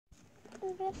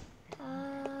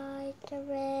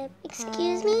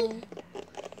Excuse me?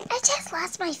 I just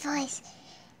lost my voice.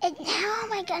 And now how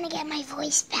am I going to get my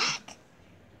voice back?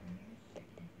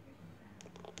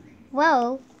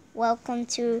 Well, welcome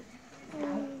to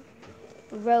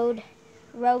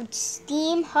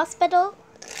Roleysteam Hospital.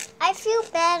 I feel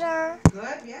better.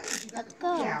 Good, yeah. Let's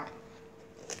go.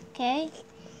 Okay.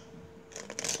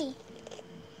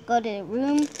 Go to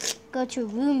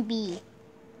room B.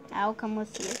 I'll come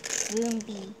with you. Room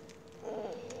B.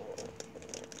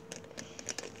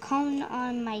 Comb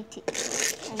on my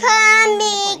teeth. Comb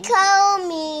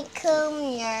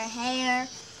your hair.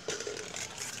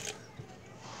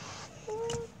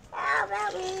 How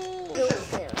about me?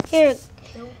 Here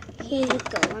you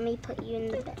go. Let me put you in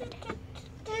the bed.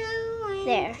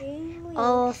 There.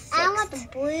 All fixed. I want the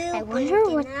blue. I wonder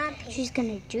what she's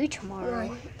gonna do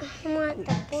tomorrow.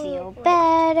 Feel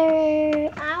better.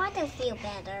 I want to feel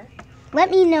better. Let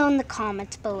me know in the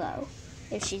comments below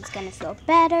if she's gonna feel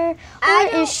better or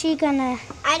is she gonna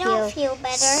feel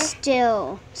better.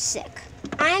 Still sick.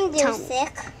 I'm still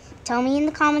sick. Tell me in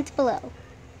the comments below.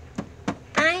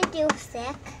 I'm still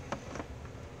sick.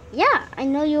 Yeah, I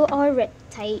know you are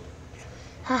ripped tight.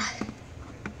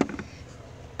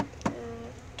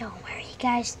 Don't worry,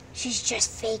 guys. She's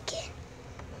just faking.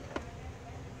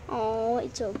 Oh,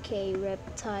 it's okay,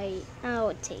 Riptide.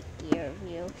 I'll take care of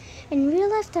you. In real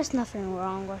life, there's nothing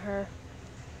wrong with her.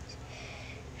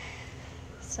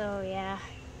 So, yeah.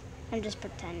 I'm just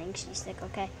pretending she's sick,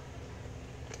 okay?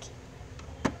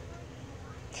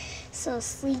 So,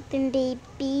 sleeping,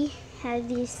 baby. How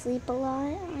do you sleep a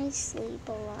lot? I sleep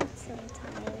a lot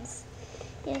sometimes.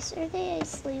 Yesterday, I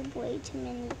slept way too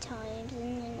many times,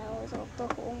 and then I was up the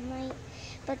whole night.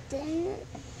 But then,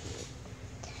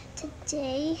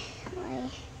 today, I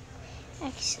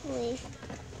actually,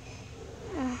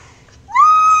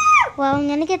 well, I'm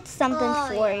gonna get something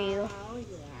for you.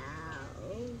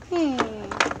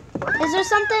 Is there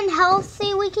something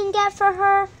healthy we can get for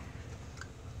her?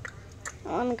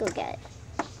 Let me go get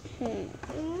it.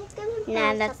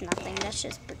 Nah, that's nothing. That's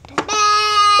just pretend.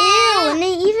 Ew, and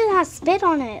it even has spit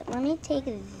on it. Let me take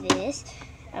this.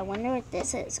 I wonder what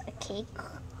this is. A cake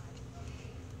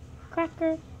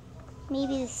cracker?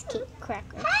 Maybe this cake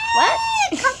cracker. What?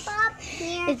 Come up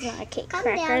here. It's not a cake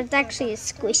cracker. It's actually a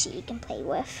squishy you can play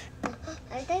with.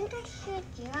 I think I should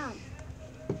jump.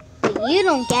 But you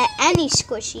don't get any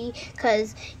squishy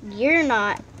because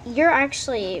you're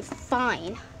actually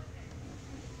fine.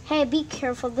 Hey, be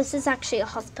careful. This is actually a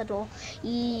hospital.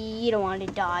 You don't want to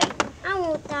die. I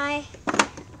won't die.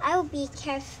 I will be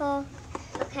careful.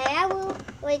 Okay, I will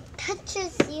touch the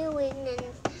ceiling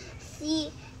and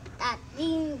see that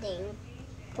ding.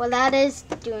 Well, that is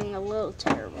doing a little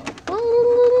terrible.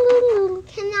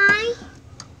 Can I?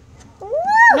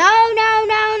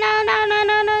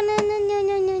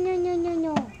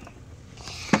 No.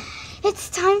 It's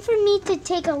time for me to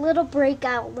take a little break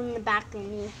out in the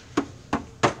balcony.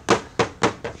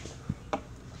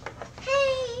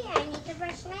 Hey, I need to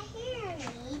brush my hair. I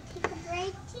need to take a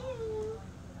break too.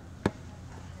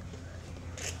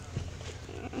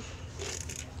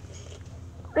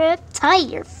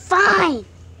 Riptide, you're fine.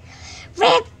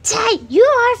 Riptide, you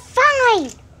are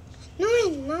fine. No,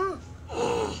 I'm not.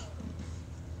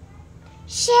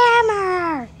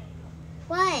 Shammer.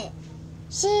 What?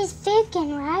 She's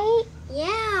faking, right?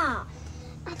 Yeah.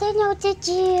 I don't know what to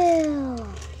do.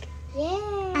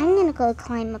 Yeah. I'm gonna go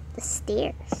climb up the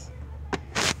stairs.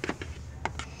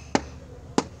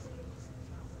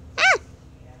 Ah!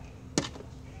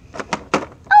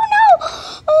 Oh no!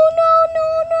 Oh no!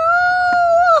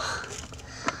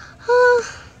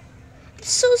 I'm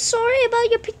so sorry about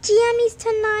your pajamas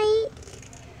tonight.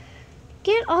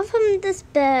 Get off of this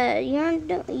bed. You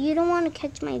don't want to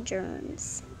catch my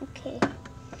germs. Okay.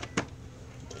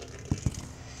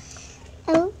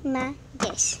 Oh my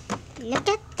gosh. Look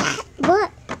at that.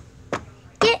 What?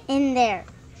 Get in there.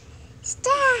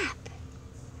 Stop.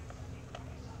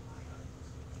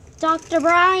 Dr.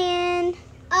 Brian.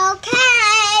 Okay,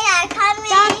 I'm coming.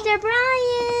 Dr.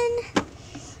 Brian.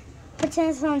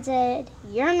 Pretend someone said,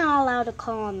 you're not allowed to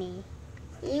call me.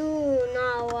 You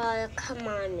not want to come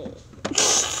on me.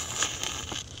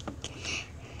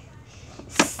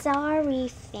 Sorry,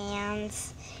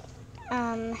 fans.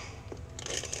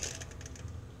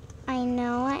 I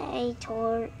know I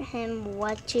told him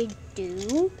what to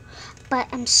do, but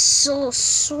I'm so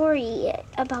sorry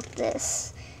about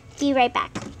this. Be right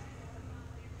back.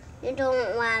 You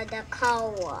don't want to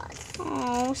call us.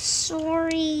 Oh,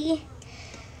 sorry.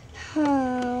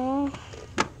 Oh.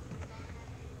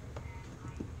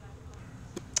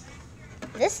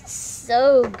 This is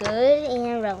so good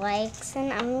and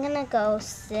relaxing. I'm gonna go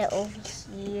sit over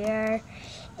here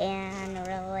and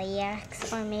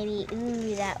relax, or maybe,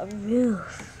 ooh, that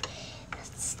roof.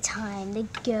 It's time to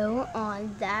go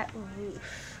on that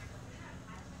roof.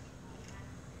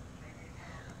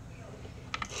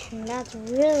 And that's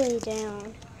really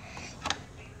down.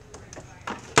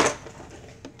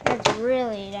 That's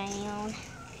really down.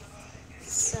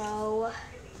 So,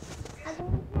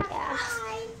 yeah.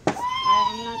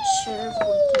 I'm not sure if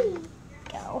we can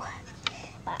go,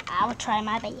 but I'll try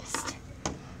my best.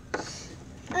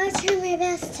 I'll try my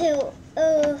best too.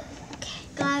 Okay,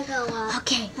 gotta go up.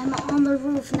 Okay, I'm on the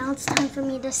roof. Now it's time for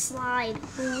me to slide.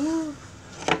 Ooh.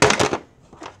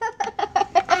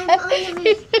 I'm on the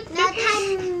roof. Now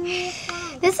time for me to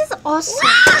slide. This is awesome.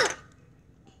 Wow!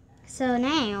 So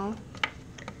now,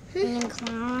 we can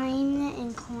climb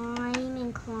and climb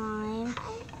and climb,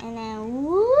 and then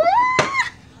woo!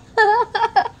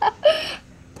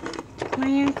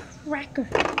 Graham cracker.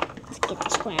 Let's get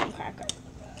this graham cracker.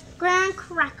 Graham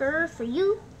cracker for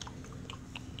you.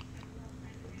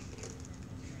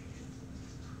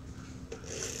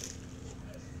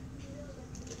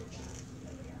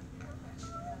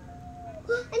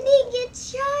 I need to get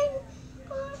shine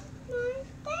on my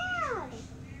dad.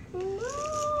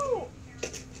 No.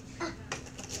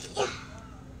 Yeah.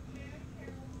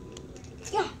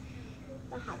 Yeah.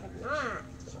 I have a knot.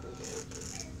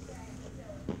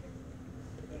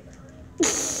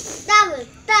 That was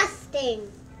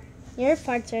disgusting. Your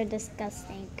farts are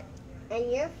disgusting.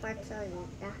 And your farts are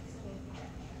disgusting.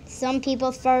 Some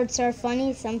people's farts are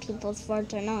funny, some people's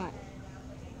farts are not.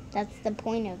 That's the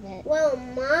point of it. Well,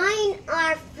 mine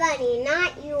are funny,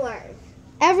 not yours.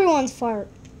 Everyone's fart.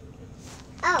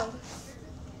 Oh,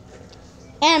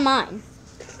 And mine.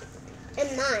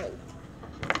 and mine.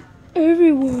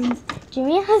 Everyone's.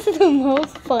 Jimmy has the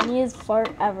most funniest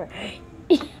fart ever.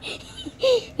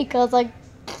 He goes like...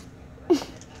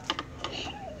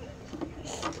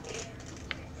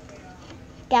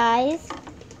 Guys,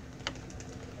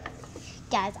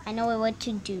 I know what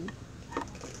to do.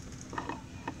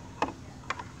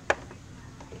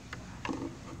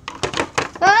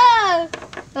 Ah!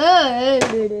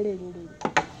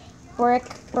 Brick.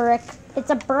 It's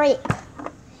a brick.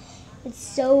 It's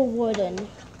so wooden.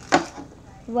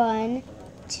 1,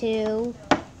 2,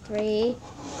 3,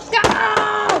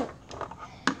 go!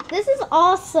 This is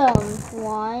awesome.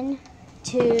 1,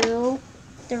 2,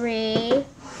 3.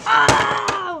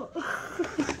 Oh!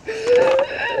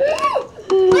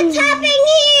 What's happening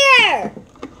here?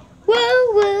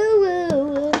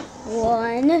 Whoa.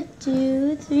 1,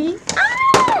 2, 3.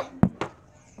 Ah!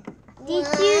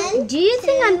 Do you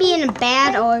think I'm being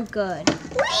bad or good?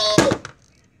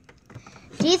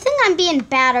 Do you think I'm being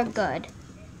bad or good?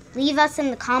 Leave us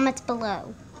in the comments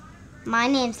below. My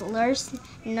name's Nurse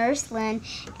Lynn,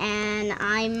 and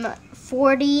I'm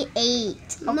 48. Okay?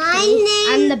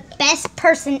 I'm the best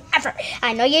person ever.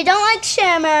 I know you don't like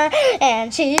Shimmer,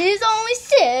 and she's only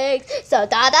 6. So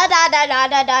da.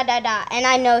 And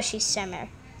I know she's Shimmer.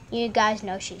 You guys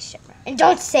know she's Shimmer. And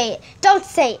don't say it. Don't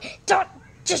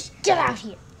just get out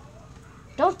here.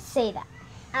 Don't say that.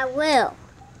 I will.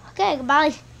 Okay,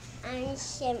 goodbye. I'm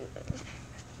Shimmer.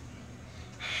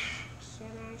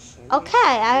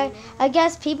 Okay, I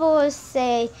guess people will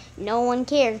say no one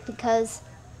cares because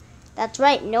that's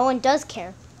right, no one does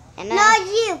care. And No,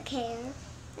 you care.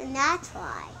 And that's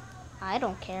why. I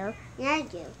don't care. Yeah, you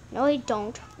do. No, I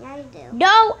don't. Yeah, you do.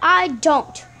 No, I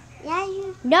don't. Yeah,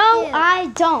 you No, do. I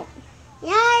don't.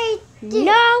 Yeah, you do.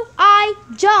 No, I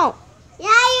don't. Yeah,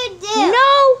 you do.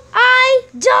 No, I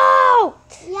don't.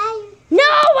 Yeah, you No,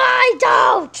 I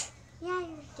don't. Yeah,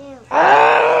 you do.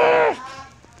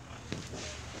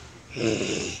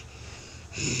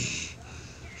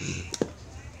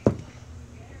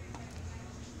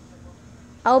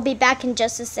 I'll be back in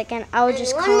just a second. I'll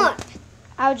just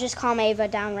calm Ava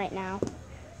down right now.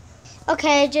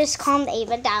 Okay, just calm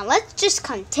Ava down. Let's just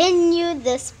continue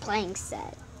this playing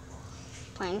set.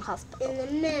 Playing hospital. And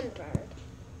remember,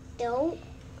 don't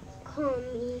call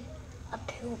me a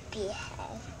poopy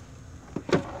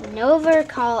head. Never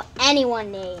call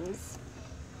anyone names.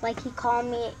 Like he called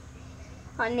me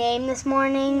a name this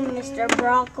morning, Mr.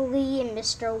 Broccoli and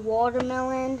Mr.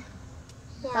 Watermelon.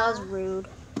 Yeah. That was rude.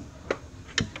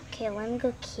 Okay, let me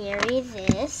go carry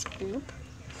this. Boop.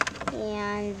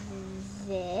 And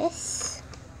this.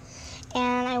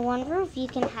 And I wonder if you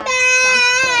can have something.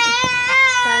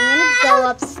 So I'm going to go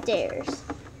upstairs.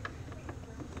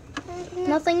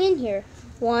 Nothing in here.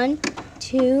 1,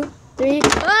 2, 3.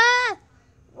 Ah!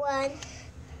 1,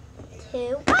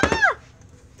 2.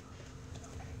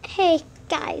 Hey,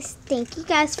 guys, thank you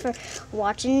guys for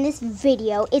watching this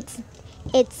video.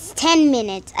 It's 10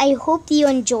 minutes. I hope you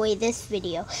enjoy this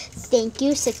video. Thank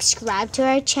you. Subscribe to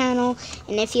our channel.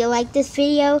 And if you like this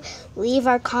video, leave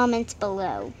our comments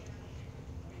below.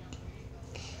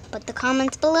 Put the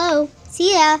comments below.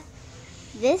 See ya.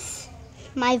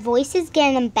 My voice is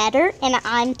getting better and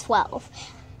I'm 12.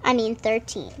 I mean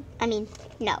 13.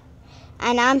 No.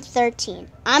 And I'm 13.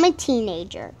 I'm a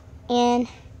teenager. And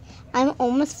I'm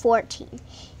almost 14.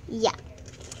 Yeah.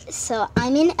 So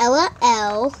I'm in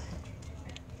LL.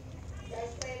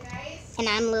 And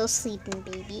I'm a little sleeping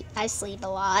baby. I sleep a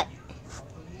lot.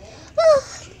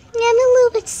 Oh, I'm a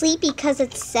little bit sleepy because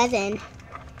it's 7.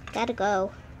 Gotta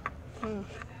go.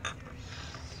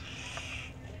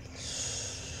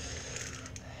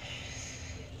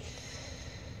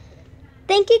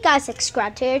 Thank you guys.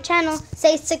 Subscribe to our channel.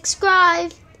 Say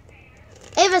subscribe.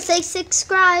 Ava, say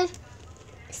subscribe.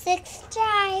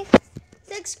 Subscribe.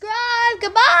 Subscribe.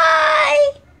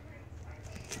 Goodbye.